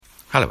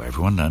Hello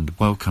everyone, and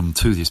welcome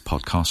to this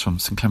podcast from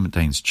St Clement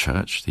Danes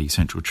Church, the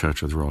Central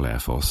Church of the Royal Air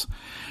Force,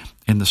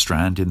 in the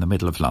Strand in the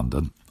middle of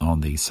London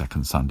on the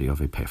second Sunday of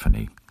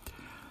Epiphany.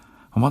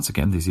 And once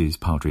again, this is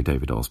Padre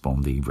David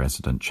Osborne, the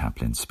resident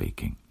chaplain,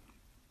 speaking.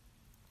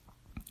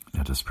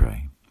 Let us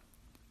pray.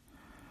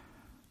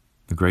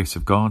 The grace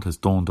of God has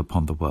dawned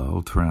upon the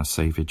world through our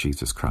Saviour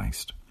Jesus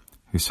Christ,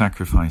 who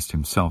sacrificed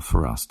himself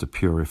for us to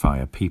purify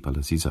a people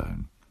as his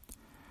own.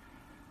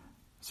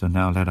 So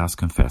now let us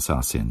confess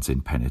our sins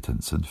in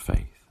penitence and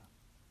faith.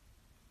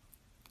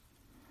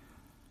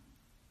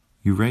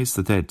 You raise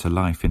the dead to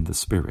life in the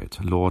Spirit.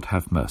 Lord,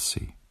 have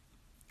mercy.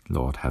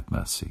 Lord, have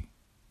mercy.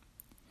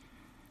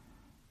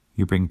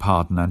 You bring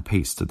pardon and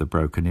peace to the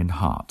broken in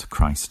heart.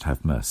 Christ,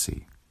 have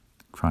mercy.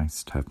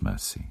 Christ, have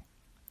mercy.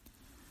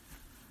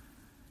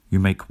 You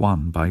make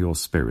one by your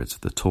Spirit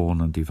the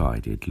torn and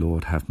divided.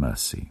 Lord, have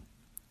mercy.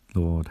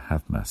 Lord,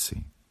 have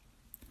mercy.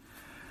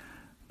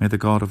 May the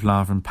God of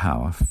love and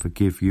power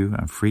forgive you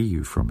and free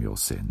you from your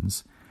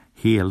sins,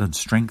 heal and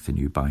strengthen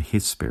you by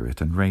his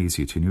Spirit, and raise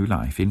you to new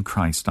life in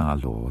Christ our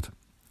Lord.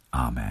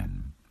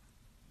 Amen.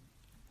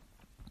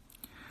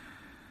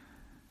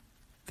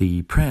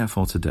 The prayer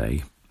for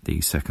today,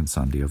 the second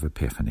Sunday of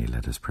Epiphany,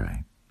 let us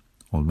pray.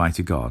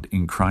 Almighty God,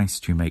 in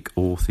Christ you make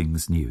all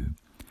things new.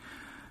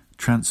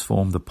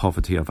 Transform the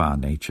poverty of our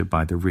nature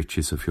by the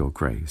riches of your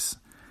grace,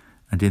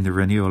 and in the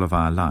renewal of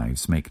our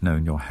lives make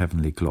known your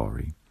heavenly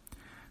glory.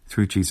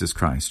 Through Jesus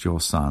Christ,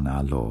 your Son,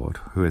 our Lord,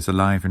 who is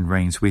alive and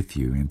reigns with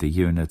you in the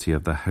unity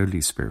of the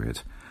Holy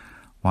Spirit,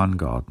 one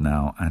God,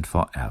 now and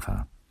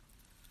forever.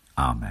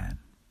 Amen.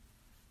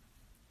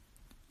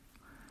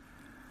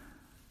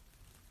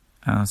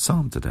 Our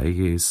psalm today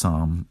is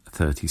Psalm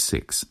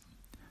 36,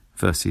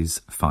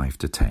 verses 5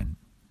 to 10.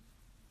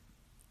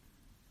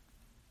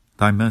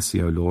 Thy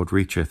mercy, O Lord,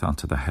 reacheth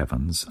unto the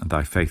heavens, and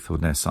thy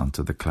faithfulness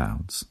unto the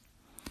clouds.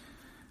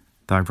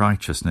 Thy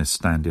righteousness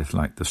standeth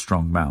like the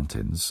strong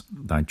mountains,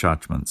 thy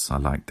judgments are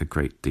like the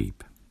great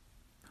deep.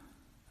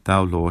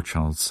 Thou, Lord,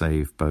 shalt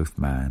save both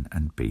man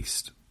and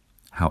beast.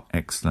 How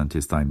excellent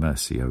is thy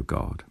mercy, O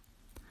God!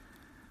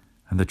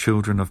 And the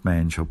children of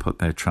men shall put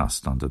their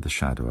trust under the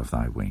shadow of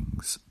thy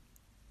wings.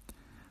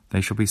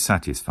 They shall be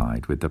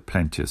satisfied with the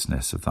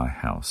plenteousness of thy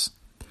house,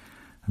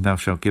 and thou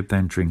shalt give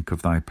them drink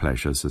of thy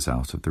pleasures as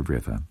out of the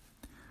river.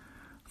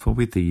 For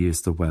with thee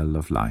is the well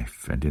of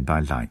life, and in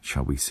thy light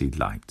shall we see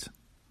light.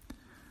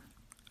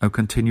 O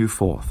continue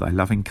forth thy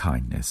loving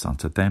kindness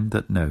unto them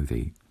that know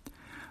thee,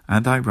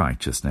 and thy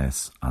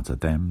righteousness unto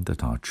them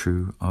that are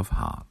true of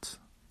heart.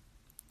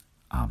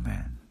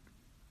 Amen.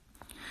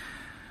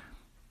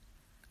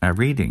 Our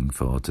reading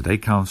for today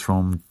comes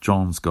from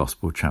John's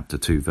Gospel, chapter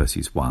 2,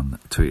 verses 1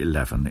 to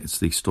 11. It's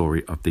the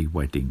story of the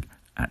wedding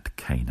at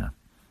Cana.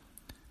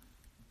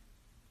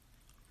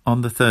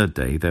 On the third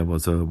day there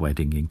was a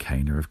wedding in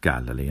Cana of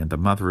Galilee, and the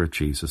mother of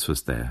Jesus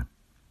was there.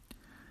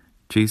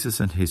 Jesus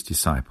and his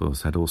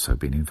disciples had also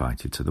been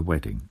invited to the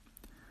wedding.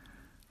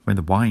 When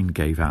the wine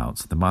gave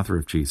out, the mother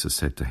of Jesus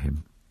said to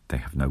him, "They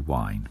have no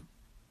wine."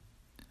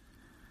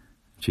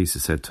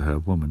 Jesus said to her,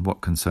 "Woman,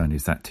 what concern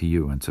is that to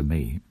you and to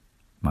me?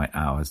 My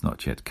hour has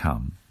not yet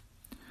come."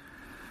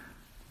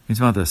 His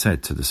mother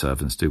said to the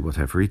servants, "Do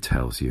whatever he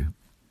tells you."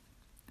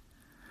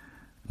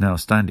 Now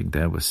standing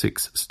there were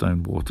 6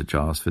 stone water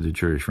jars for the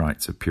Jewish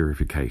rites of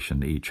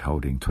purification, each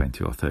holding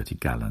 20 or 30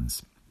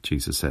 gallons.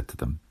 Jesus said to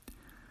them,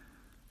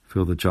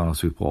 "Fill the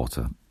jars with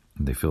water,"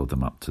 and they filled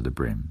them up to the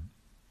brim.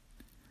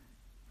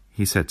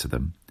 He said to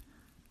them,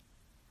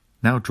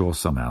 "Now draw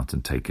some out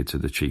and take it to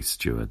the chief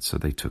steward." So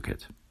they took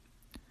it.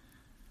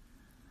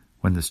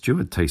 When the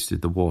steward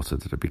tasted the water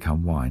that had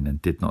become wine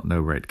and did not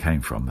know where it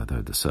came from,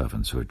 although the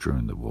servants who had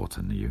drawn the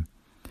water knew,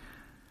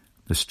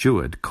 the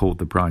steward called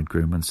the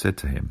bridegroom and said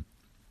to him,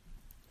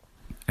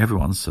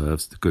 "Everyone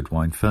serves the good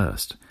wine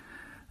first,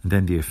 and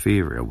then the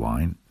inferior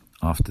wine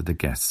after the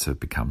guests have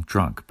become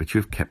drunk, but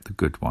you have kept the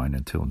good wine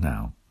until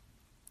now."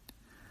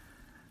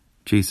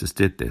 Jesus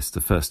did this, the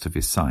first of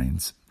his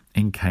signs,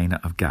 in Cana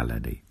of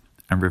Galilee,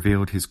 and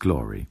revealed his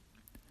glory,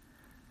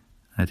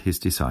 and his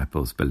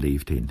disciples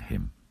believed in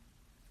him.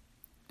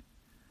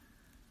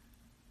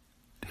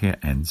 Here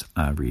ends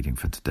our reading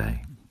for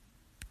today.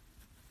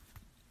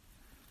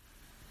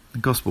 The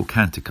Gospel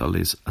Canticle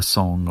is a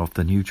song of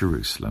the New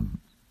Jerusalem,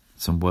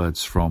 some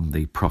words from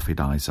the prophet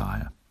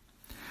Isaiah.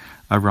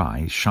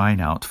 "Arise, shine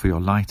out, for your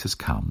light has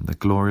come, the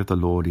glory of the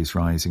Lord is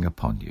rising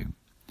upon you.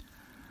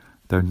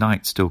 Though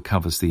night still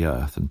covers the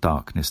earth and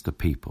darkness the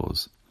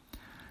peoples,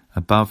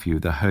 above you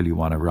the Holy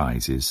One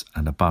arises,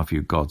 and above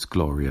you God's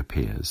glory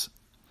appears.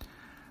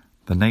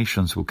 The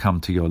nations will come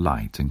to your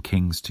light, and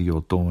kings to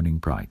your dawning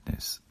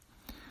brightness.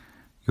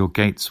 Your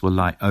gates will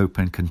lie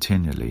open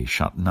continually,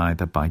 shut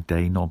neither by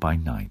day nor by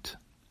night.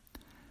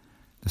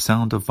 The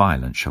sound of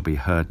violence shall be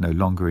heard no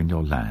longer in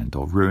your land,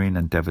 or ruin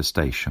and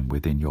devastation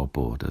within your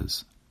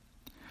borders.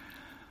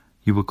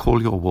 You will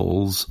call your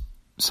walls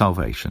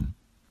salvation,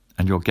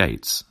 and your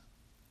gates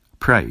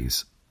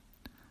praise.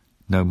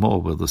 No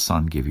more will the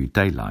sun give you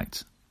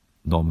daylight,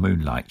 nor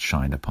moonlight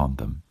shine upon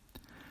them.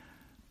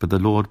 but the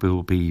Lord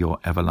will be your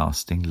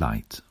everlasting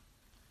light.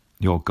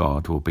 Your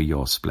God will be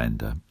your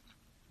splendour.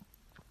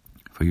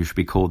 For you shall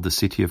be called the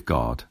city of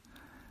God,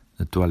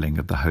 the dwelling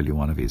of the Holy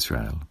One of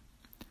Israel.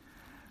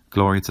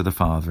 Glory to the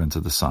Father, and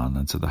to the Son,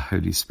 and to the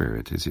Holy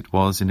Spirit, as it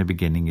was in the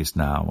beginning, is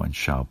now, and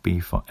shall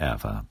be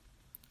forever.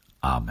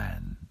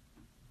 Amen.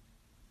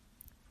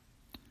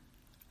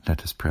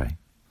 Let us pray.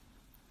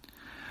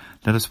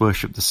 Let us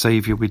worship the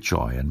Saviour with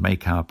joy, and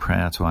make our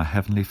prayer to our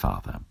Heavenly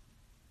Father.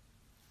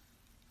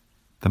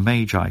 The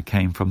Magi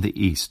came from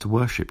the east to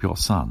worship your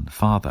Son.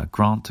 Father,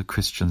 grant to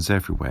Christians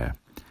everywhere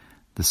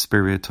the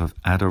spirit of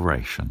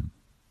adoration.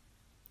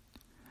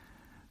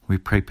 We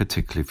pray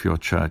particularly for your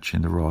church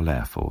in the Royal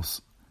Air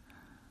Force,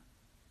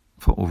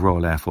 for all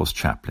Royal Air Force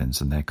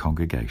chaplains and their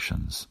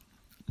congregations.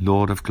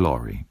 Lord of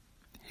glory,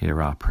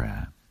 hear our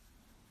prayer.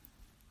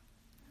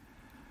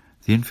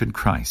 The infant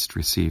Christ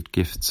received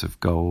gifts of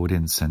gold,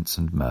 incense,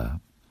 and myrrh.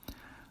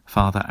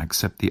 Father,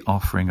 accept the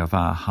offering of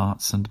our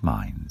hearts and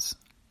minds.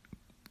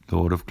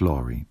 Lord of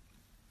glory,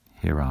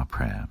 hear our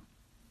prayer.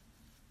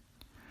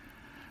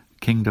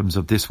 Kingdoms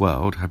of this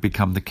world have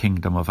become the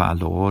kingdom of our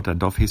Lord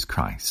and of his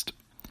Christ.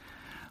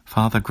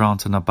 Father,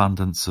 grant an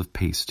abundance of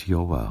peace to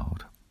your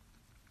world.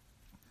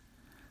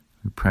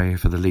 We pray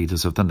for the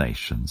leaders of the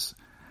nations,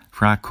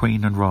 for our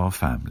Queen and royal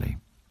family,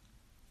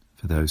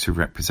 for those who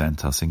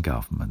represent us in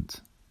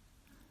government,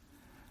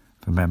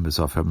 for members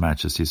of Her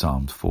Majesty's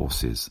Armed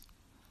Forces,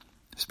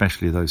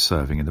 especially those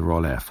serving in the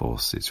Royal Air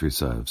Force, its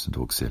reserves and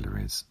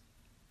auxiliaries.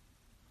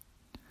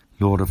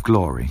 Lord of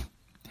glory,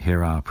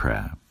 hear our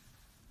prayer.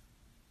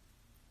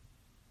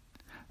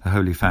 The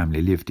Holy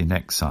Family lived in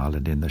exile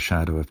and in the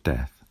shadow of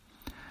death.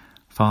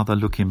 Father,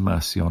 look in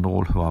mercy on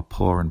all who are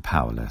poor and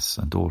powerless,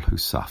 and all who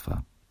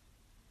suffer.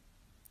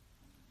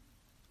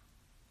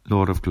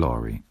 Lord of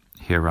glory,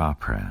 hear our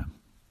prayer.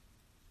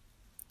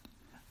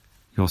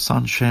 Your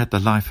Son shared the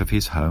life of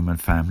his home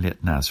and family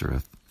at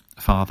Nazareth.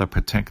 Father,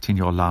 protect in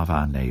your love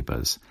our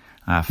neighbours,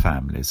 our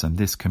families, and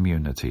this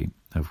community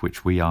of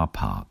which we are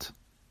part.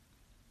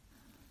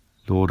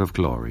 Lord of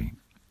glory,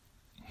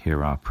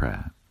 hear our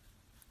prayer.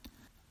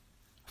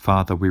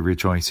 Father, we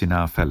rejoice in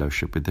our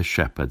fellowship with the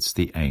shepherds,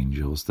 the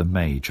angels, the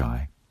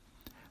Magi,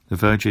 the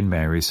Virgin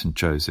Mary, St.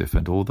 Joseph,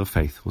 and all the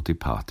faithful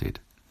departed.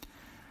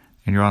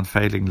 In your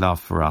unfailing love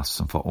for us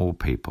and for all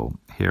people,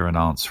 hear and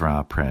answer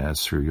our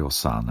prayers through your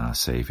Son, our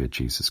Saviour,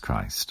 Jesus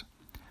Christ.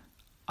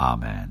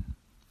 Amen.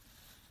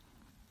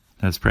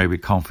 Let us pray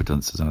with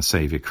confidence as our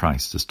Saviour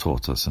Christ has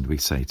taught us, and we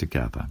say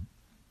together,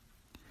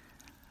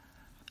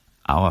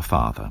 Our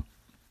Father,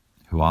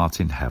 who art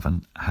in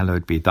heaven,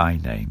 hallowed be thy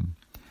name.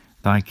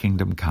 Thy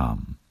kingdom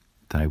come,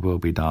 thy will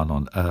be done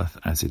on earth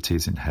as it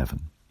is in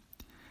heaven.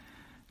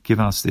 Give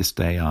us this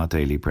day our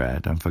daily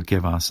bread, and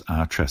forgive us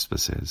our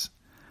trespasses,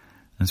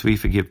 as we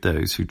forgive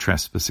those who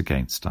trespass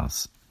against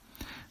us.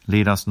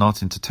 Lead us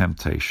not into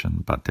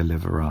temptation, but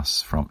deliver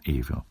us from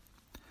evil.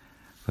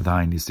 For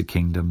thine is the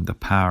kingdom, the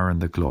power,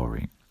 and the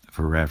glory,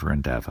 forever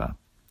and ever.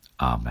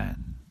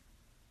 Amen.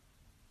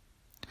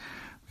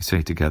 We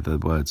say together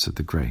the words of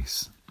the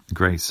grace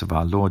of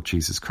our Lord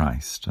Jesus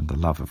Christ, and the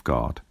love of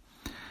God,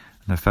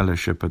 and the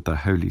fellowship of the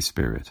Holy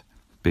Spirit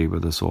be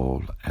with us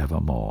all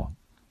evermore.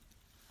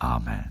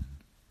 Amen.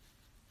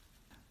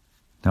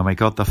 Now may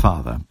God the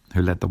Father,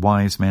 who led the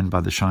wise men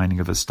by the shining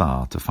of a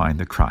star to find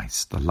the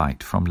Christ, the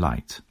light from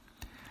light,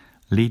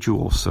 lead you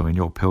also in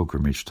your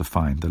pilgrimage to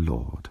find the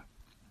Lord.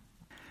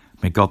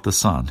 May God the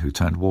Son, who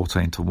turned water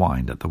into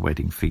wine at the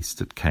wedding feast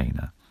at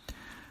Cana,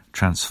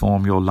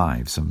 transform your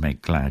lives and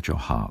make glad your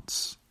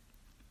hearts.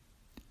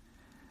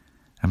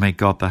 And may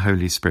God the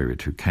Holy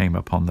Spirit, who came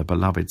upon the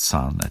beloved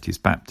Son at his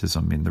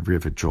baptism in the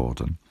river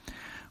Jordan,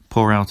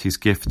 pour out his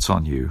gifts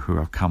on you who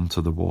have come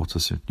to the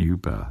waters of new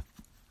birth.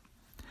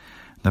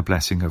 The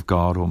blessing of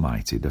God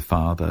Almighty, the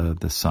Father,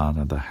 the Son,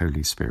 and the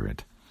Holy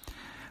Spirit,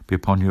 be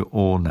upon you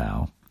all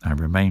now, and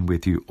remain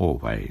with you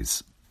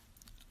always.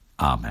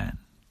 Amen.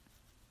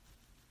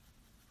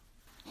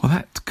 Well,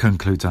 that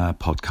concludes our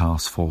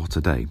podcast for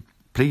today.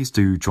 Please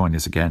do join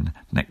us again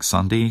next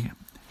Sunday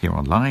here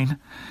online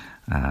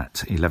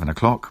at 11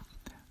 o'clock,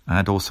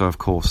 and also, of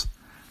course,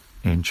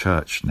 in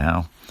church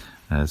now,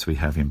 as we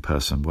have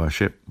in-person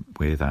worship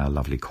with our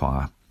lovely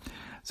choir.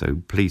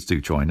 So please do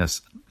join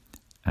us,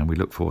 and we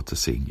look forward to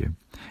seeing you.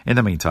 In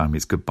the meantime,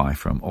 it's goodbye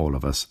from all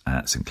of us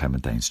at St.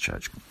 Clement Danes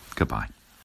Church. Goodbye.